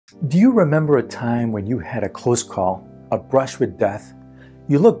Do you remember a time when you had a close call, a brush with death?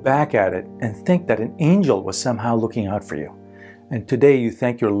 You look back at it and think that an angel was somehow looking out for you. And today you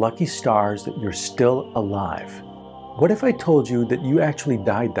thank your lucky stars that you're still alive. What if I told you that you actually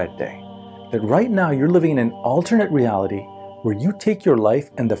died that day? That right now you're living in an alternate reality where you take your life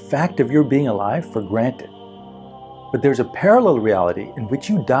and the fact of your being alive for granted. But there's a parallel reality in which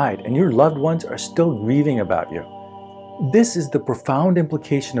you died and your loved ones are still grieving about you. This is the profound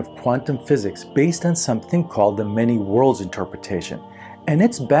implication of quantum physics based on something called the many worlds interpretation, and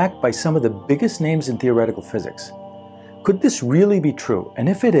it's backed by some of the biggest names in theoretical physics. Could this really be true? And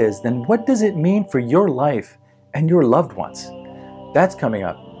if it is, then what does it mean for your life and your loved ones? That's coming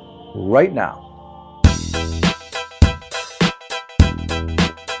up right now.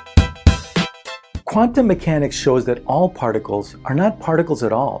 Quantum mechanics shows that all particles are not particles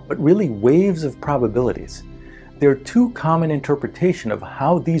at all, but really waves of probabilities. There are two common interpretations of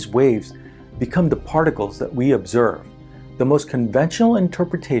how these waves become the particles that we observe. The most conventional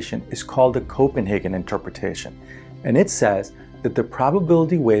interpretation is called the Copenhagen interpretation, and it says that the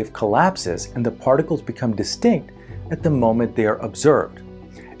probability wave collapses and the particles become distinct at the moment they are observed.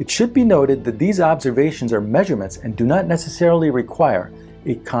 It should be noted that these observations are measurements and do not necessarily require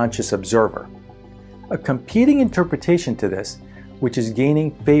a conscious observer. A competing interpretation to this, which is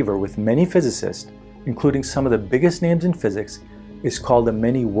gaining favor with many physicists, including some of the biggest names in physics, is called the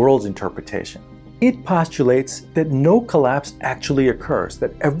many worlds interpretation. It postulates that no collapse actually occurs,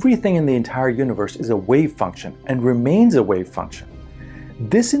 that everything in the entire universe is a wave function and remains a wave function.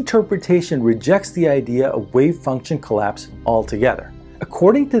 This interpretation rejects the idea of wave function collapse altogether.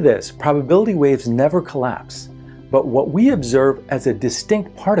 According to this, probability waves never collapse. But what we observe as a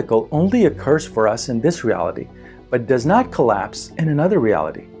distinct particle only occurs for us in this reality, but does not collapse in another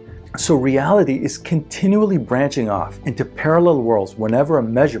reality. So reality is continually branching off into parallel worlds whenever a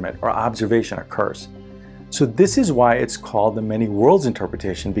measurement or observation occurs. So this is why it's called the many worlds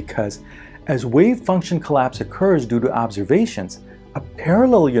interpretation, because as wave function collapse occurs due to observations, a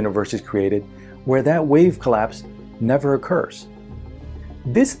parallel universe is created where that wave collapse never occurs.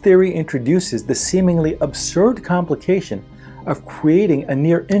 This theory introduces the seemingly absurd complication of creating a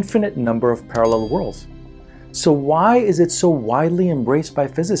near infinite number of parallel worlds. So why is it so widely embraced by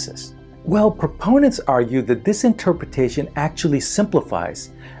physicists? Well, proponents argue that this interpretation actually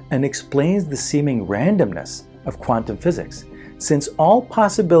simplifies and explains the seeming randomness of quantum physics. Since all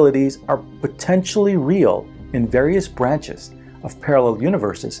possibilities are potentially real in various branches of parallel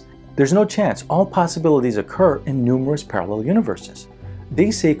universes, there's no chance all possibilities occur in numerous parallel universes.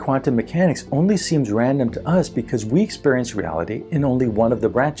 They say quantum mechanics only seems random to us because we experience reality in only one of the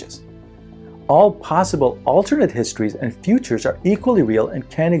branches. All possible alternate histories and futures are equally real and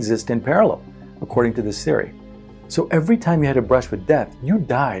can exist in parallel, according to this theory. So every time you had a brush with death, you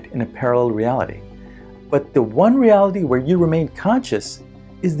died in a parallel reality. But the one reality where you remain conscious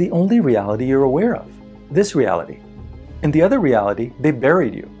is the only reality you're aware of, this reality. In the other reality, they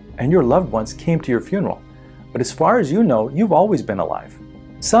buried you, and your loved ones came to your funeral. But as far as you know, you've always been alive.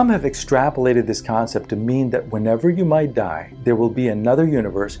 Some have extrapolated this concept to mean that whenever you might die, there will be another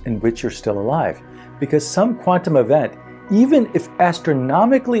universe in which you're still alive, because some quantum event, even if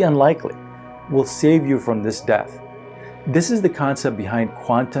astronomically unlikely, will save you from this death. This is the concept behind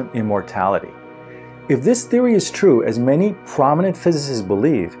quantum immortality. If this theory is true, as many prominent physicists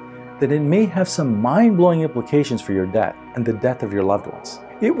believe, then it may have some mind-blowing implications for your death and the death of your loved ones.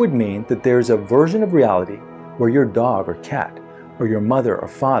 It would mean that there is a version of reality where your dog or cat, or your mother or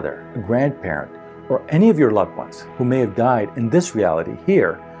father, a grandparent, or any of your loved ones who may have died in this reality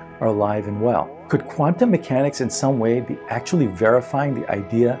here are alive and well. Could quantum mechanics in some way be actually verifying the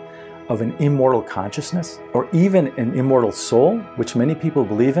idea of an immortal consciousness, or even an immortal soul, which many people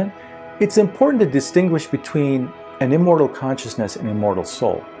believe in? It's important to distinguish between an immortal consciousness and immortal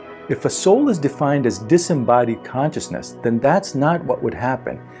soul. If a soul is defined as disembodied consciousness, then that's not what would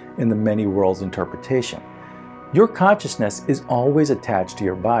happen in the many worlds interpretation. Your consciousness is always attached to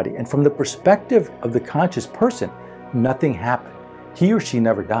your body, and from the perspective of the conscious person, nothing happened. He or she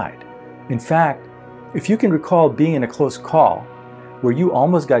never died. In fact, if you can recall being in a close call where you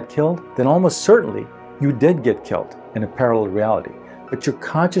almost got killed, then almost certainly you did get killed in a parallel reality, but your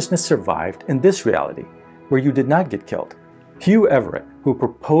consciousness survived in this reality where you did not get killed. Hugh Everett, who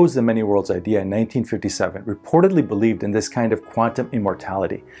proposed the many worlds idea in 1957, reportedly believed in this kind of quantum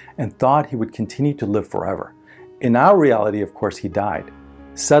immortality and thought he would continue to live forever. In our reality, of course, he died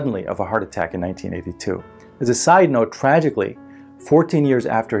suddenly of a heart attack in 1982. As a side note, tragically, 14 years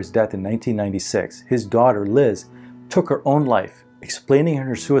after his death in 1996, his daughter, Liz, took her own life, explaining in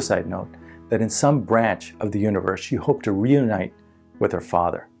her suicide note that in some branch of the universe she hoped to reunite with her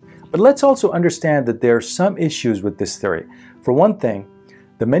father. But let's also understand that there are some issues with this theory. For one thing,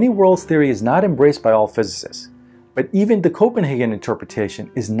 the many worlds theory is not embraced by all physicists. But even the Copenhagen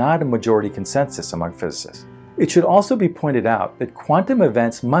interpretation is not a majority consensus among physicists. It should also be pointed out that quantum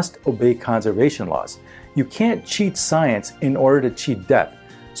events must obey conservation laws. You can't cheat science in order to cheat death.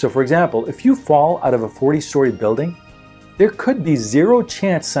 So for example, if you fall out of a 40-story building, there could be zero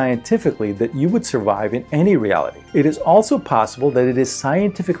chance scientifically that you would survive in any reality. It is also possible that it is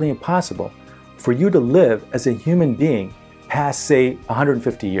scientifically impossible for you to live as a human being past, say,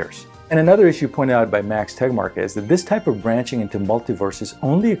 150 years. And another issue pointed out by Max Tegmark is that this type of branching into multiverses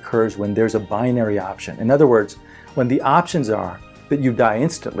only occurs when there's a binary option. In other words, when the options are that you die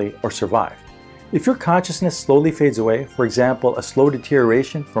instantly or survive. If your consciousness slowly fades away, for example, a slow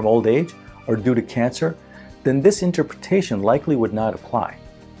deterioration from old age or due to cancer, then this interpretation likely would not apply.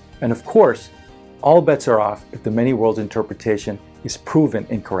 And of course, all bets are off if the many worlds interpretation is proven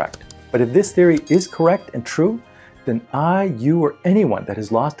incorrect. But if this theory is correct and true, then I, you, or anyone that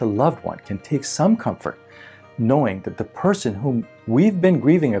has lost a loved one can take some comfort knowing that the person whom we've been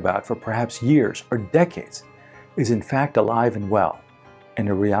grieving about for perhaps years or decades is in fact alive and well in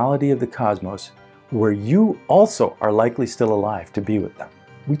a reality of the cosmos where you also are likely still alive to be with them.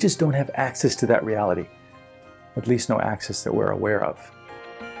 We just don't have access to that reality, at least no access that we're aware of.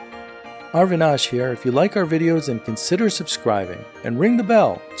 Arvin here. If you like our videos, then consider subscribing and ring the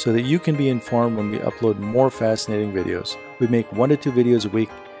bell so that you can be informed when we upload more fascinating videos. We make 1 to 2 videos a week.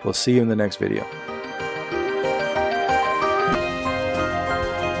 We'll see you in the next video.